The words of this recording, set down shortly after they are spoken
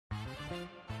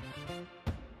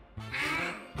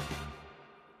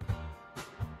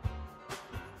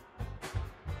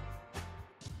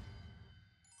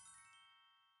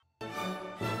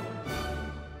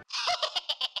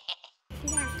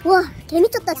와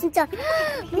개미쳤다 진짜.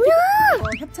 뭐야?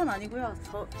 협찬 아니고요.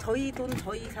 저희 돈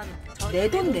저희 산. 내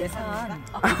돈 내 산.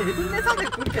 내 돈 내 산을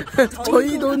그렇게.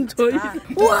 저희 돈 저희.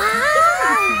 우와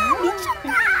미쳤다.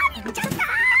 미쳤다.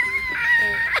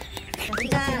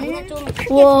 우리가 좀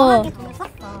우와.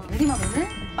 우리만 오늘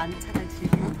만찬을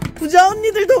즐기고. 부자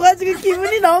언니들 둬가지고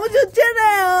기분이 너무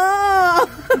좋잖아요.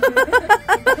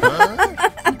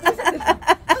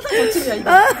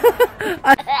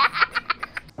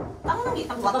 땅콩이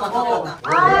딱 맞아.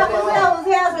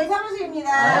 오세요. 저희 사무실입니다.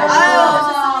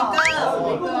 오셨습니까?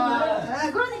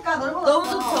 그러니까 너무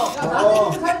좋죠.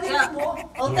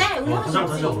 어때? 우리 포장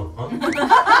다시 하고.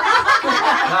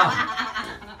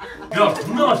 야,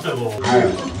 존나 맛있다 이거.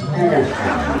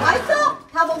 맛있어?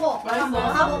 다 먹어. 다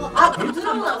먹어.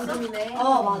 부드러운 안점이네.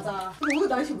 맞아. 근데 오늘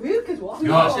날씨 왜 이렇게 좋아?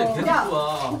 야, 진짜 계속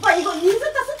좋아. 오빠 이거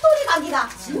인스타 스토리 각이다.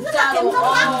 진짜 괜찮아?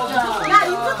 야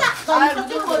인스타. 나 인스타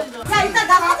찍어. 야 일단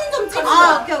나 사진 좀 찍어.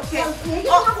 오케이. 얘기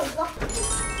좀 하고 있어.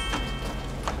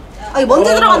 이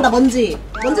먼지 들어간다 먼지.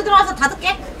 먼지 들어가서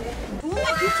닫을게. 좋은데?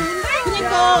 그니까.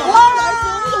 와 날씨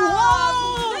너무 좋아.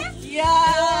 이야,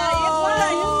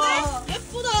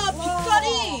 예쁘다.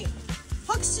 빛깔이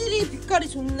확실히 빛깔이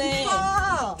좋네.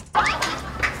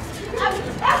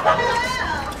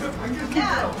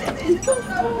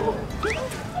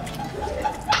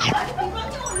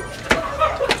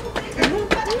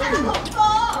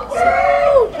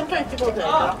 천천히 찍어도 돼.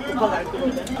 오빠 날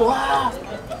거거든. 와,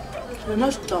 제일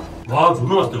맛있다. 와,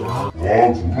 존나 맛있다 이거.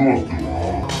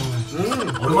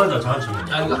 얼마나 잘하지?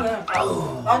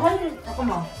 사진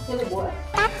잠깐만. 걔네 뭐해?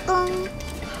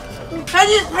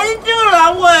 사진 찍으러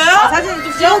나온 거예요? 사진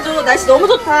좀 찍어줘. 날씨 너무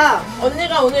좋다.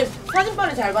 언니가 오늘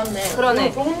사진빨이 잘 봤네.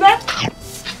 그러네. 좋은데?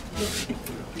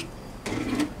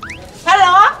 잘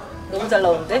나와? 너무 잘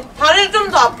나오는데? 다리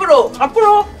좀 더 앞으로.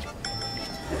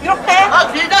 이렇게?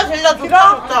 길다.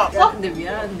 좋다. 야, 근데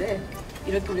미안한데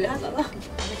이렇게 우리 하잖아.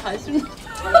 관심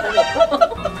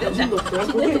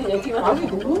없어. 얘기만 하고.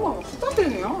 너무 많아.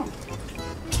 스타트네요.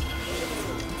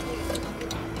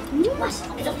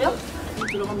 맛있어. 미쳤어요?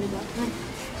 들어갑니다.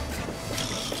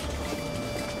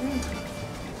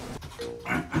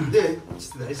 근데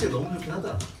진짜 날씨가 너무 좋긴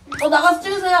하다. 나가서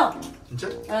찍으세요. 진짜?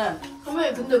 네.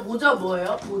 선배님 근데 모자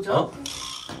뭐예요? 모자? 어?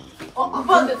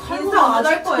 오빠한테 탈모 안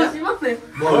할 거예요? 심한데.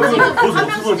 뭐 벌써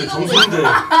없었는데 정수인데.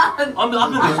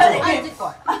 앞에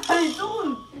냈어. 아니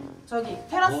조금 저기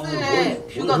테라스에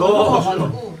뷰가 너무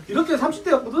좋아가지고 이렇게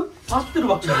 30대였거든? 40대로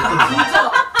바뀌네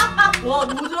진짜 와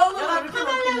모자 하나 이렇게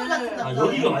바뀌네. 아,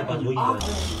 여기가 많이 빠져 여기가.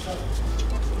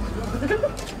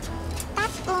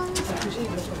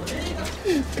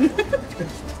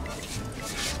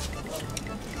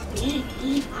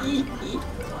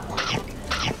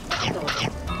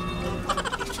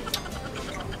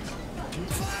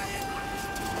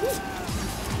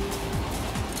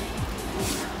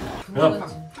 야,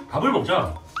 밥을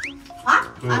먹자. 밥?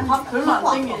 밥 별로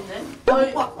안 땡기는데?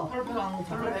 먹고 왔어. 별로 배가 안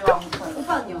고파요.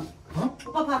 오빠는요?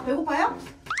 오빠 밥 배고파요?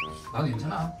 나는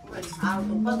괜찮아.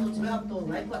 오빠도 집에 가면 또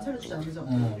와이프가 차려주지 않으죠?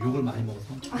 욕을 많이 먹어서.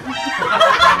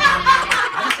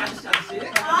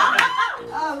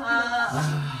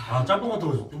 아, 짬뽕 같은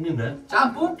거 땡긴데?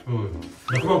 짬뽕? 응.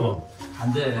 매콤한 거.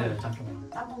 안 돼, 짬뽕.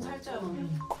 짬뽕 살쪄요.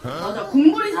 맞아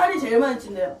국물이 살이 제일 많이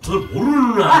찐대요. 그걸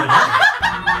모르는 아니야?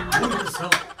 모르겠어.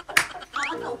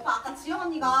 근데 오빠 아까 지영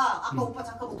언니가 오빠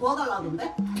잠깐 뭐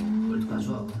도와달라던데? 뭘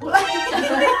도와줘? 뭐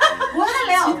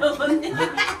해달래요? 언니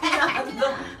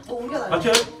뭐 옮겨달래?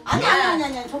 맞죠? 아니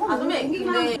저거 뭐 선배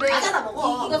옮기기만 근데 하면 하잖아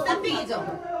먹어. 이거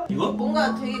쌈빙이죠? 이거?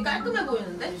 뭔가 되게 깔끔해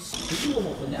보이는데? 무슨 거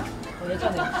먹었냐?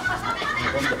 예전에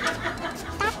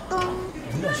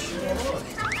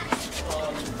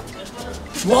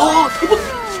와, 대박!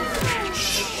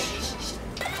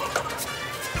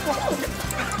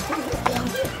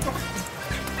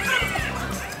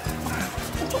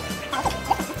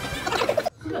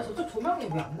 근데 저쪽 조명이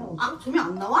왜 안 나오지? 아 조명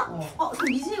안 나와? 그럼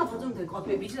미진이가 봐주면 될 것 같아.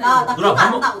 미진아 나 누나, 그거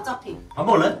밥 안나 어차피. 밥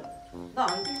먹을래?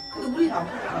 나안 돼. 근데 우리 안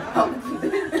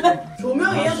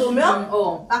조명이에요 조명?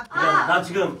 나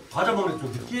지금 과자 먹는 게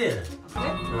좀 느끼해. 그래?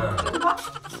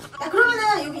 야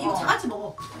그러면은 여기 이거 다 같이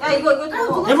먹어. 야 이거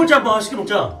먹어. 해물짬 한번 시켜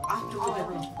먹자. 아 저거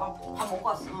배불러. 밥 먹고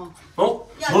왔어. 어?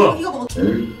 야 뭐야? 이거 먹어.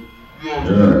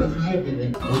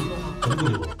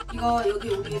 이거 여기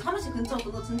우리 사무실 근처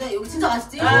도넛인데 여기 진짜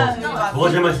맛있지? 아, 진짜 여기 맛있어. 뭐가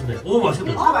제일 맛있는데? 오,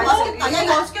 맛있겠다. 아 맛있겠다. 야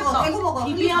이거 맛있겠다. 대구 먹어.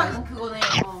 비비안 그거네.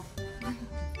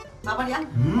 나발이야?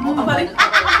 빨리.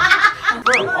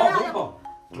 배고파.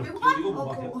 배고파? 이거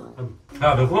먹어.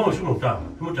 야, 매콤한 거 시켜 먹자.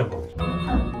 해물짬뽕.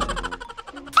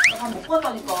 밥 먹고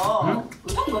왔다니까. 응?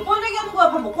 왜 자꾸 몇 번 얘기하는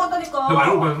거야? 밥 먹고 왔다니까. 너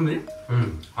말고 봐요, 선생님?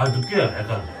 응. 아, 느끼해,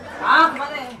 약간. 아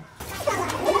그만해.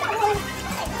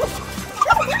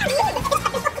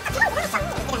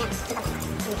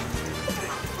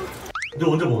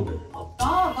 근데 언제 먹었는데?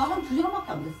 나 한 2시간밖에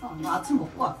안 됐어. 나 아침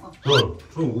먹고 왔어.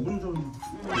 저 5분 전.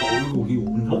 오기 5분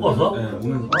전. 먹고 왔어? 네,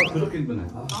 오늘. 그저께 이번에.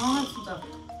 진짜.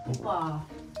 오빠.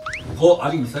 거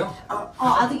아직 있어요?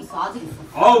 아직 있어.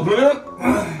 아, 그러면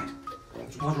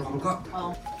좀 도와주러 가볼까?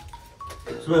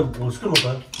 집에 뭐 시켜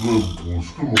먹을까요?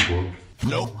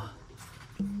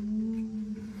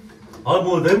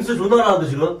 뭐 냄새 존나 나는데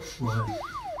지금?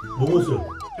 뭐 먹었어요?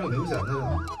 형 냄새 안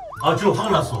나잖아. 지금 화가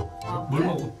났어. 물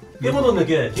먹고. 깨 묻었네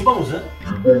깨. 김밥 먹었어요?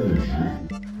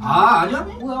 아니야?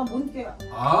 뭐야, 뭔 개야?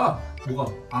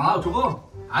 뭐가? 저거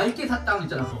알깨 사탕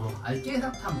있잖아. 그거. 알깨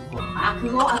사탕 그거.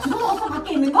 그거? 주워 먹었어?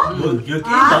 밖에 있는 거? 뭐 이게 깨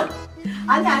있다?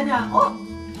 아니야.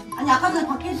 아니 아까 전에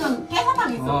밖에 있던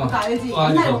깨사탕 있어. 그거 알지?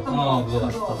 옛날에 먹던 거. 그거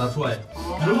맛있어. 나 좋아해.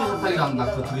 이런 게 사탕이랑 나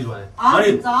그거 되게 좋아해. 아니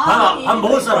진짜? 밥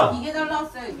먹을 사람. 이게 잘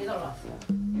나왔어요. 이게 잘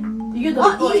나왔어요. 이게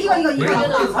더 이거.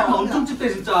 내가 살이 엄청 찝대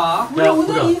진짜. 우리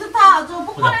오늘 인스타 아주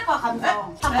폭발할 거야,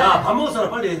 감정. 야 밥 먹을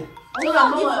사람 빨리. 오늘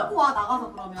안 먹어요. 먹고 와,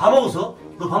 나가서 그러면. 다 먹었어?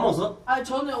 너 밥 먹었어?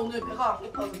 저는 오늘 배가 안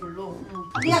고파서 별로.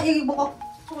 야, 여기 먹어.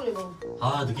 초콜릿 먹어.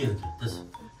 늦게 됐어.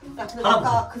 야, 근데 하나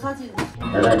아까 그 사진.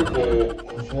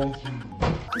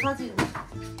 그 사진.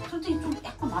 솔직히 좀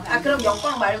약간 마음에 안 그럼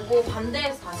역광 말고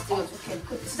반대에서 다시 찍어줄게.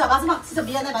 진짜 마지막, 진짜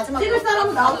미안해, 마지막. 찍을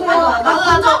사람은 나도.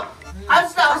 나도.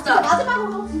 알았어.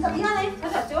 마지막으로 진짜 미안해.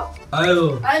 다시 안 찍어?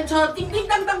 아유. 아니 저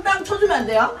띵띵땅땅땅 쳐주면 안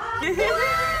돼요?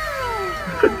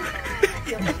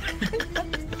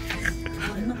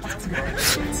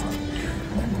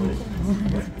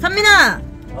 선민아,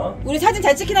 어? 우리 사진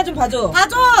잘 찍히나 좀 봐줘.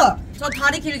 봐줘! 저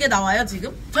다리 길게 나와요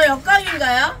지금? 저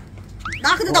역광인가요?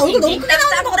 나 근데 나 얼굴 너무 크게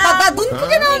나오는 것 같아. 나 눈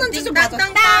크게 나오는지 좀 봐줘.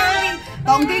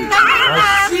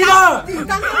 띵띵땅땅. 씨발!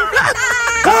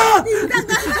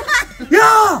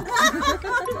 야!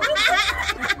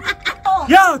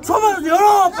 야! 초반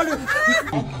열어! 빨리!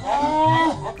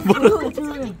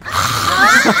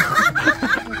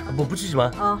 뭐 붙이지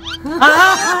마.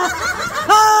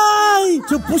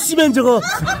 저 부시면 저거.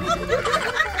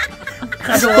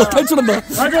 가져와. 탈출한다.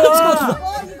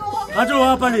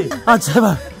 가져와, 빨리.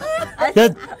 제발. 야,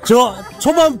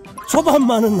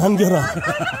 초반만은 남겨라.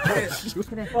 그래.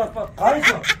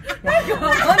 가있어.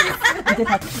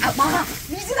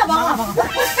 미진아 막아.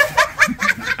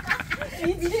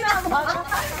 미진아 막아.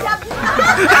 야,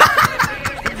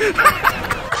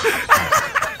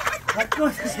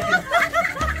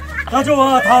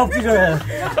 가져와, 다 없기 전에.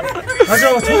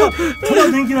 가져와,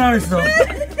 초반 냉기나라 했어.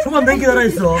 초반 냉기나라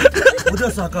했어. 어디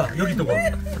갔어, 아까? 여기 있던 거.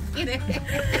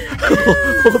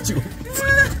 허겁지고.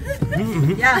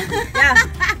 야,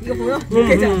 이거 보여?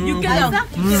 육개장.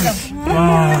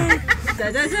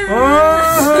 짜자잔.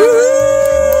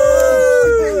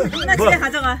 나 집에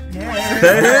가져가.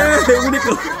 우리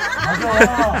거.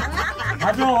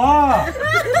 가져와.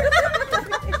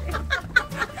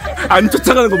 안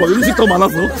쫓아가는 거 봐. 음식 더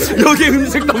많아서. 여기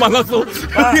음식 더 많아서.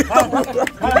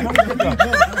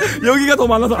 여기가 더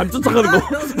많아서 안 쫓아가는 거.